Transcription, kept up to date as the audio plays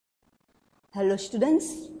Hello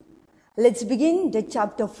students, let's begin the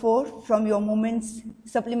chapter 4 from your Moments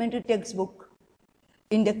Supplementary textbook,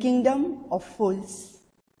 In the Kingdom of Fools.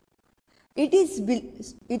 It is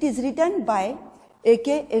written by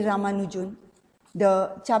A.K. Ramanujan.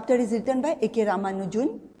 The chapter is written by A.K.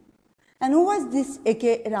 Ramanujan. And who was this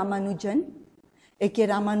A.K. Ramanujan? A.K.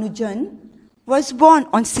 Ramanujan was born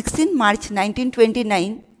on 16 March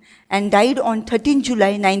 1929 and died on 13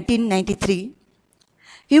 July 1993.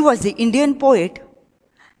 He was the Indian poet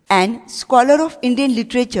and scholar of Indian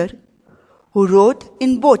literature who wrote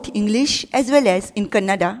in both English as well as in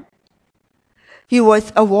Kannada. He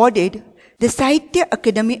was awarded the Sahitya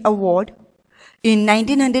Akademi Award in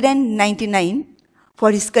 1999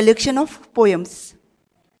 for his collection of poems.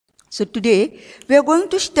 So today we are going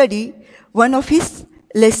to study one of his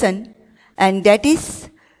lessons, and that is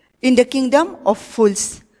In the Kingdom of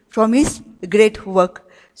Fools from his great work.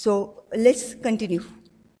 So let's continue.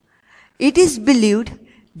 It is believed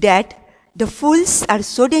that the fools are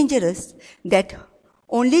so dangerous that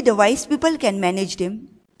only the wise people can manage them.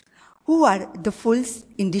 Who are the fools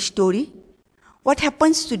in this story? What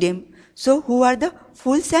happens to them? So who are the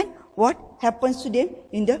fools and what happens to them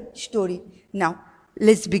in the story? Now,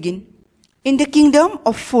 let's begin. In the kingdom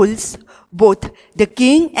of fools, both the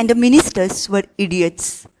king and the ministers were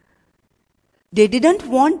idiots. They didn't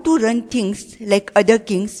want to run things like other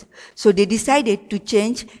kings, so they decided to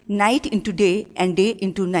change night into day and day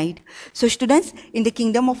into night. So students, in the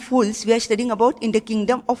kingdom of fools, we are studying about in the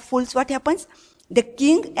kingdom of fools, what happens? The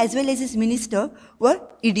king as well as his minister were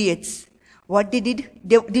idiots. What they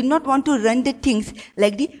did not want to run the things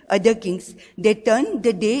like the other kings. They turned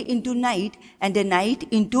the day into night and the night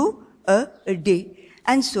into a day.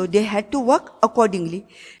 And so they had to work accordingly.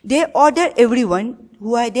 They ordered everyone,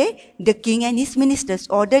 who are they? The king and his ministers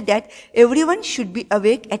ordered that everyone should be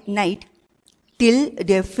awake at night till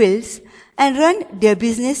their fills and run their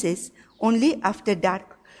businesses only after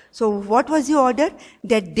dark. So what was the order?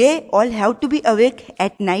 That they all have to be awake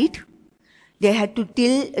at night. They had to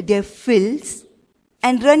till their fills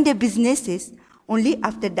and run their businesses only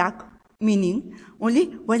after dark, meaning only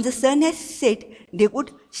when the sun has set, they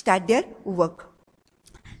could start their work.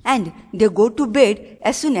 And they go to bed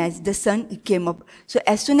as soon as the sun came up. So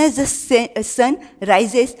as soon as the sun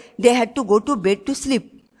rises, they had to go to bed to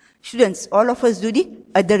sleep. Students, all of us do the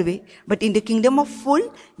other way. But in the kingdom of fool,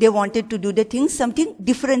 they wanted to do the things something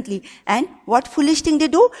differently. And what foolish thing they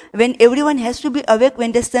do? When everyone has to be awake,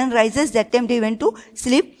 when the sun rises, that time they went to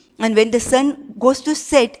sleep. And when the sun goes to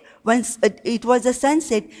set, once it was the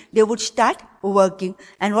sunset, they would start working.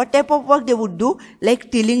 And what type of work they would do?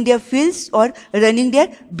 Like tilling their fields or running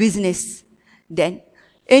their business. Then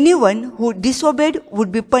anyone who disobeyed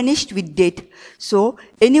would be punished with death. So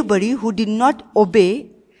anybody who did not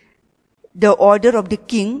obey the order of the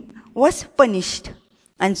king was punished.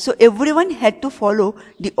 And so everyone had to follow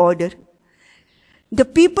the order. The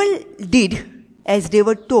people did as they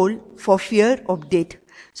were told for fear of death.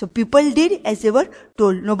 So people did as they were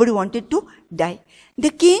told. Nobody wanted to die. The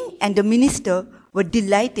king and the minister were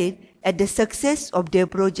delighted at the success of their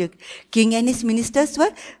project. King and his ministers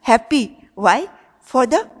were happy. Why? For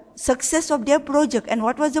the success of their project. And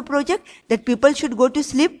what was the project? That people should go to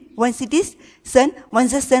sleep once it is sun.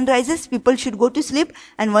 Once the sun rises, people should go to sleep.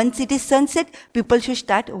 And once it is sunset, people should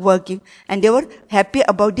start working. And they were happy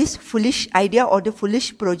about this foolish idea or the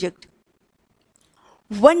foolish project.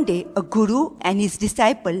 One day, a guru and his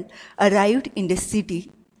disciple arrived in the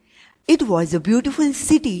city. It was a beautiful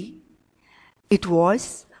city. It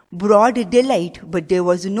was broad daylight, but there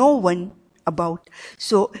was no one about.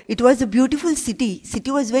 So it was a beautiful city.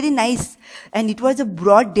 City was very nice, and it was a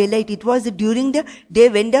broad daylight. It was during the day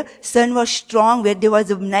when the sun was strong, where there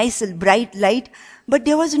was a nice bright light, but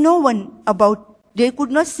there was no one about. They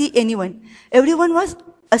could not see anyone. Everyone was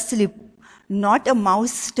asleep, not a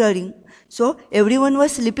mouse stirring. So everyone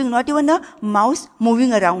was sleeping, not even a mouse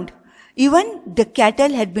moving around. Even the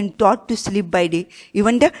cattle had been taught to sleep by day.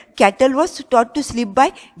 Even the cattle was taught to sleep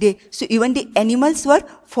by day. So even the animals were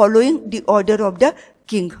following the order of the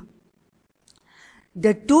king.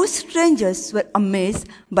 The two strangers were amazed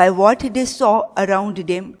by what they saw around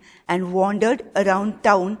them and wandered around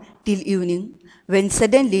town till evening, when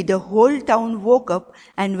suddenly the whole town woke up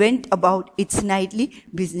and went about its nightly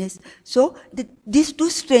business. So these two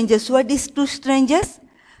strangers, who are these two strangers?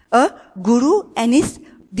 A guru and his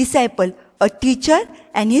disciple, a teacher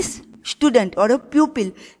and his student or a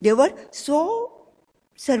pupil. They were so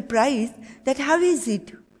surprised that how is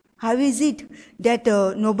it that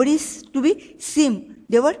nobody is to be seen?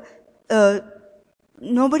 They were,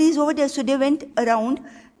 nobody is over there, so they went around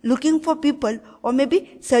looking for people or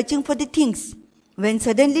maybe searching for the things. when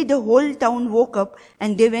suddenly the whole town woke up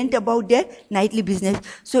and they went about their nightly business.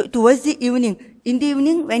 So towards the evening, in the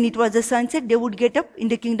evening when it was the sunset, they would get up in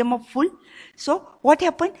the kingdom of Fool. So what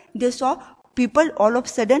happened? They saw people all of a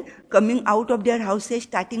sudden coming out of their houses,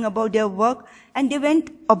 starting about their work, and they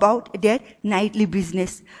went about their nightly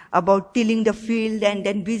business, about tilling the field and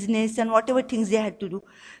then business and whatever things they had to do.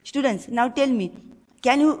 Students, now tell me,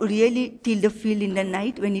 can you really till the field in the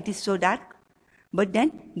night when it is so dark? But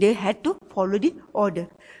then they had to follow the order.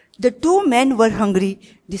 The two men were hungry.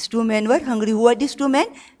 These two men were hungry. Who are these two men?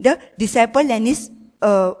 The disciple and his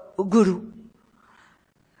guru.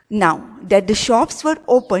 Now that the shops were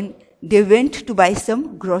open, they went to buy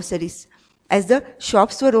some groceries. As the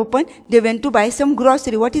shops were open, they went to buy some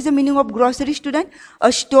grocery. What is the meaning of grocery, student?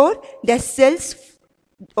 A store that sells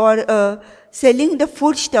or selling the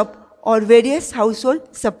food stuff or various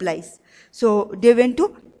household supplies. So they went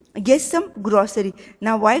to get some grocery.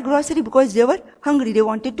 Now why grocery? Because they were hungry. They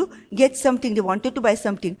wanted to get something. They wanted to buy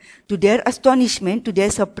something. To their astonishment, to their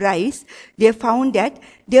surprise, they found that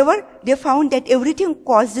everything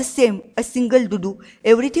cost the same, a single dudu.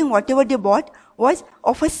 Everything, whatever they bought, was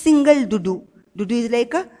of a single dudu. Dudu is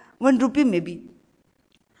like a 1 rupee maybe.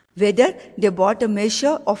 Whether they bought a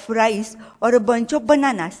measure of rice or a bunch of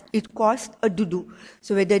bananas, it cost a dudu.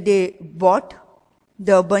 So whether they bought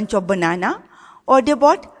the bunch of banana or they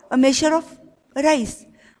bought a measure of rice,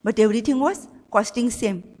 but everything was costing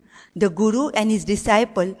same. The guru and his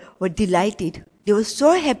disciple were delighted. They were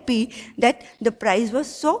so happy that the price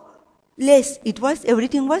was so less.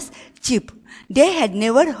 Everything was cheap. They had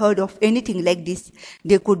never heard of anything like this.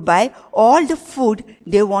 They could buy all the food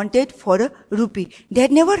they wanted for a rupee. They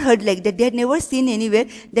had never heard like that. They had never seen anywhere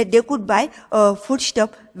that they could buy food stuff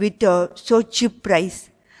with so cheap price.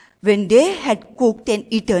 When they had cooked and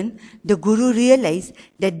eaten, the guru realized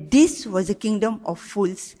that this was a kingdom of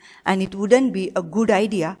fools and it wouldn't be a good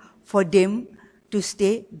idea for them to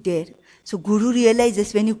stay there. So guru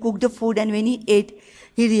realizes when he cooked the food and when he ate,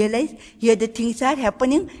 he realized here the things are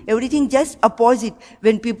happening, everything just opposite.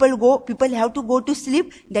 When people have to go to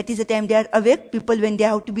sleep, that is the time they are awake. People, when they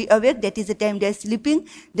have to be awake, that is the time they are sleeping.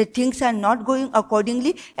 The things are not going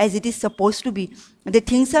accordingly as it is supposed to be. The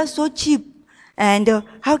things are so cheap. And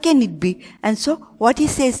how can it be? And so what he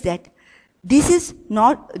says that this is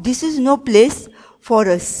no place for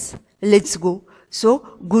us. Let's go.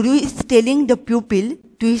 So Guru is telling the pupil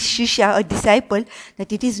to his shishya, a disciple,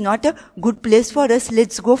 that it is not a good place for us.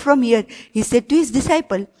 Let's go from here. He said to his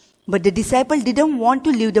disciple. But the disciple didn't want to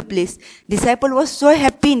leave the place. Disciple was so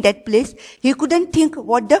happy in that place. He couldn't think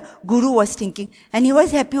what the Guru was thinking. And he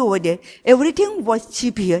was happy over there. Everything was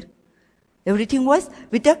cheap here. Everything was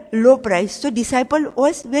with a low price. So disciple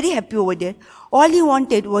was very happy over there. All he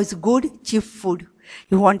wanted was good, cheap food.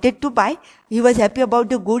 He wanted to buy. He was happy about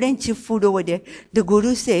the good and cheap food over there. The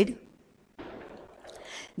Guru said,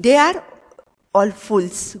 they are all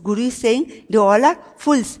fools. Guru is saying, they all are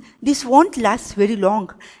fools. This won't last very long.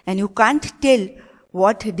 And you can't tell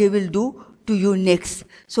what they will do to you next.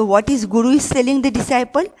 So what is Guru is telling the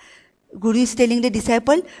disciple? Guru is telling the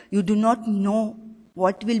disciple, you do not know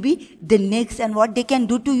what will be the next and what they can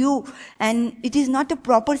do to you. And it is not a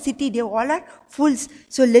proper city. They all are fools.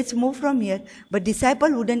 So let's move from here. But disciple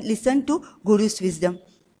wouldn't listen to Guru's wisdom.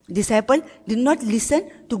 Disciple did not listen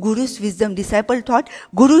to Guru's wisdom. Disciple thought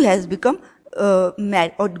Guru has become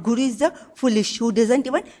mad, or Guru is the foolish who doesn't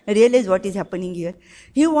even realize what is happening here.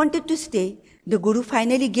 He wanted to stay. The Guru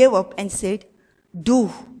finally gave up and said, do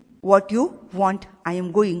what you want. I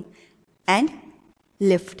am going. And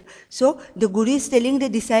left. So the Guru is telling the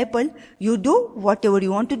disciple, you do whatever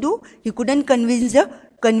you want to do. He couldn't convince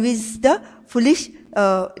the foolish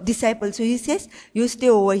disciple. So he says, you stay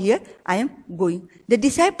over here, I am going. The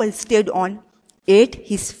disciple stayed on, ate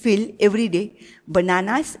his fill every day,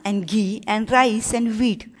 bananas and ghee and rice and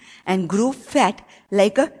wheat, and grew fat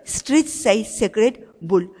like a street-sized sacred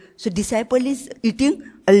bull. So disciple is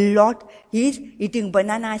eating a lot. He is eating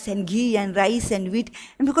bananas and ghee and rice and wheat.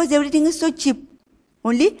 And because everything is so cheap,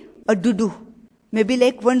 only a dudu, maybe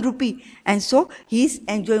like 1 rupee. And so he is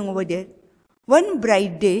enjoying over there. One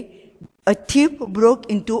bright day, a thief broke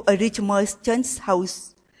into a rich merchant's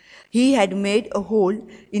house. He had made a hole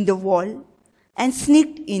in the wall and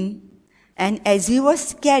sneaked in. And as he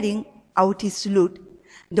was carrying out his loot,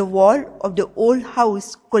 the wall of the old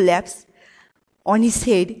house collapsed on his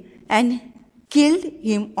head and killed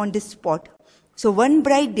him on the spot. So one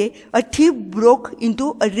bright day, a thief broke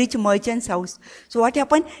into a rich merchant's house. So what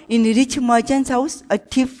happened? In a rich merchant's house, a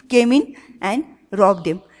thief came in and robbed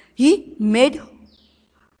him. He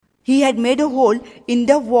he had made a hole in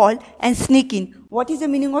the wall and sneak in. What is the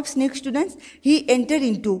meaning of sneak, students? He entered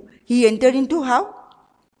into how?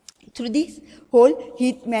 Through this hole, he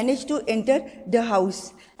managed to enter the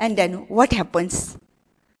house. And then what happens?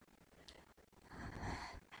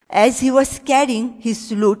 As he was carrying his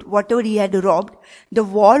loot, whatever he had robbed, the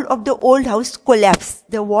wall of the old house collapsed.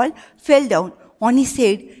 The wall fell down on his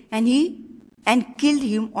head and killed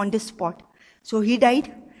him on the spot. So he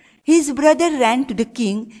died. His brother ran to the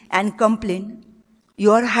king and complained,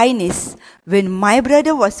 "Your Highness, when my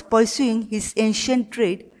brother was pursuing his ancient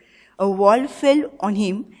trade, a wall fell on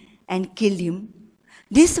him and killed him.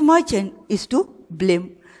 This merchant is to blame."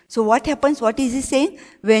 So what happens? What is he saying?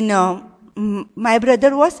 When my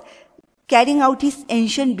brother was carrying out his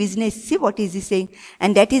ancient business, see what is he saying?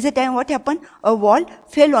 And that is the time what happened? A wall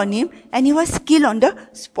fell on him and he was killed on the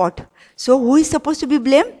spot. So who is supposed to be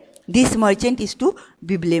blamed? This merchant is to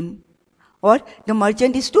be blamed. Or the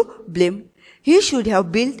merchant is to blame. He should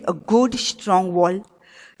have built a good strong wall.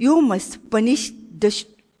 You must punish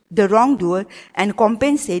the wrongdoer and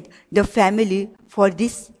compensate the family for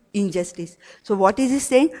this injustice. So what is he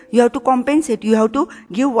saying? You have to compensate. You have to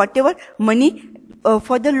give whatever money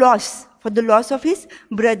for the loss of his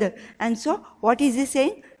brother. And so what is he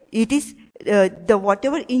saying? It is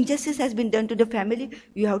whatever injustice has been done to the family,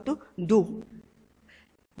 you have to do.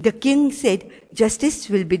 The king said, "Justice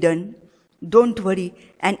will be done. Don't worry,"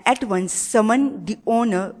 and at once summoned the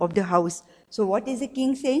owner of the house. So what is the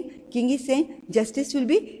king saying? King is saying justice will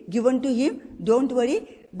be given to him. Don't worry,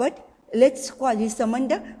 but let's call. He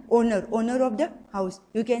summoned the owner of the house.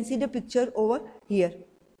 You can see the picture over here.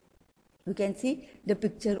 You can see the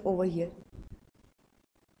picture over here.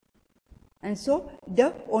 And so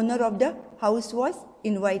the owner of the house was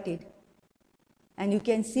invited. And you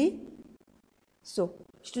can see, so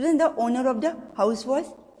student, the owner of the house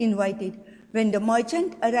was invited. When the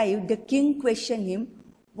merchant arrived, the king questioned him,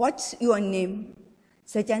 "What's your name?"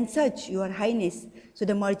 "Such and such, your highness." So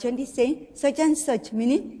the merchant is saying such and such,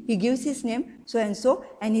 meaning he gives his name, so and so,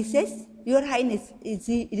 and he says, "Your highness,"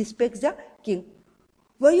 he respects the king.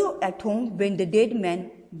 "Were you at home when the dead man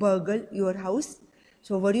burgled your house?"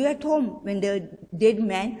 So were you at home when the dead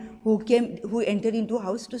man who entered into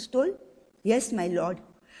house to steal? "Yes, my lord.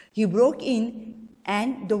 He broke in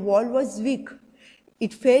and the wall was weak.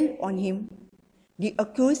 It fell on him. The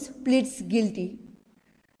accused pleads guilty.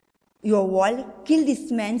 Your wall killed this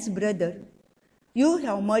man's brother. You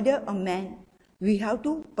have murdered a man. We have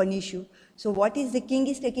to punish you." So what is the king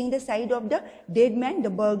is taking the side of the dead man,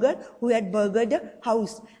 the burglar who had burgled the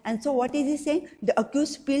house. And so what is he saying? The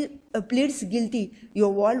accused pleads guilty.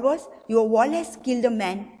 Your wall has killed a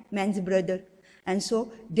man's brother. And so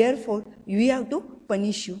therefore we have to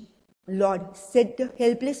punish you. "Lord," said the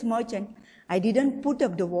helpless merchant, "I didn't put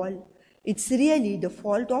up the wall. It's really the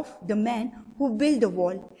fault of the man who built the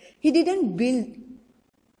wall. He didn't build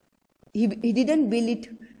it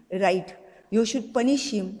right. You should punish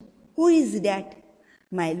him." "Who is that?"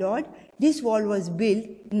 "My lord, this wall was built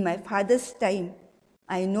in my father's time.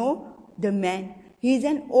 I know the man. He is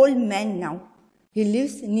an old man now. He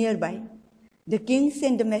lives nearby." The king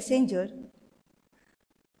sent the messenger.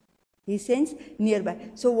 He sends nearby.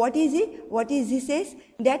 So what is he says?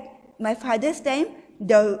 That my father's time,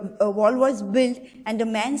 the wall was built and the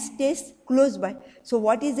man stays close by. So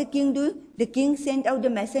what is the king doing? The king sent out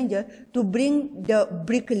the messenger to bring the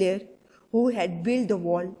bricklayer who had built the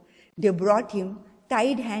wall. They brought him,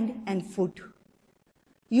 tied hand and foot.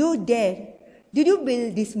 "You dare! Did you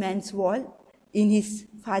build this man's wall in his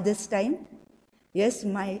father's time?" Yes,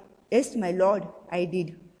 my lord, I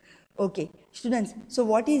did." Okay, students, so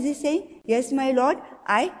what is he saying? "Yes, my lord,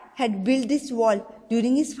 I had built this wall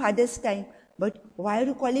during his father's time. But why are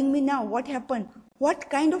you calling me now? What happened? What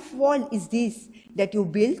kind of wall is this that you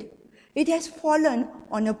built? It has fallen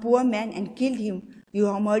on a poor man and killed him. You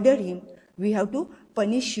have murdered him. We have to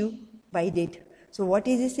punish you by death." So what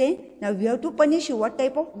is he saying? Now we have to punish you. What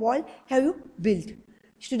type of wall have you built?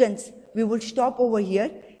 Students, we will stop over here.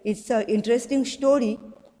 It's an interesting story,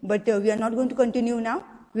 but we are not going to continue now.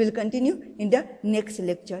 We will continue in the next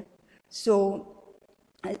lecture. So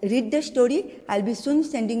read the story. I'll be soon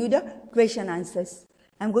sending you the question answers.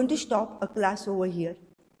 I'm going to stop a class over here.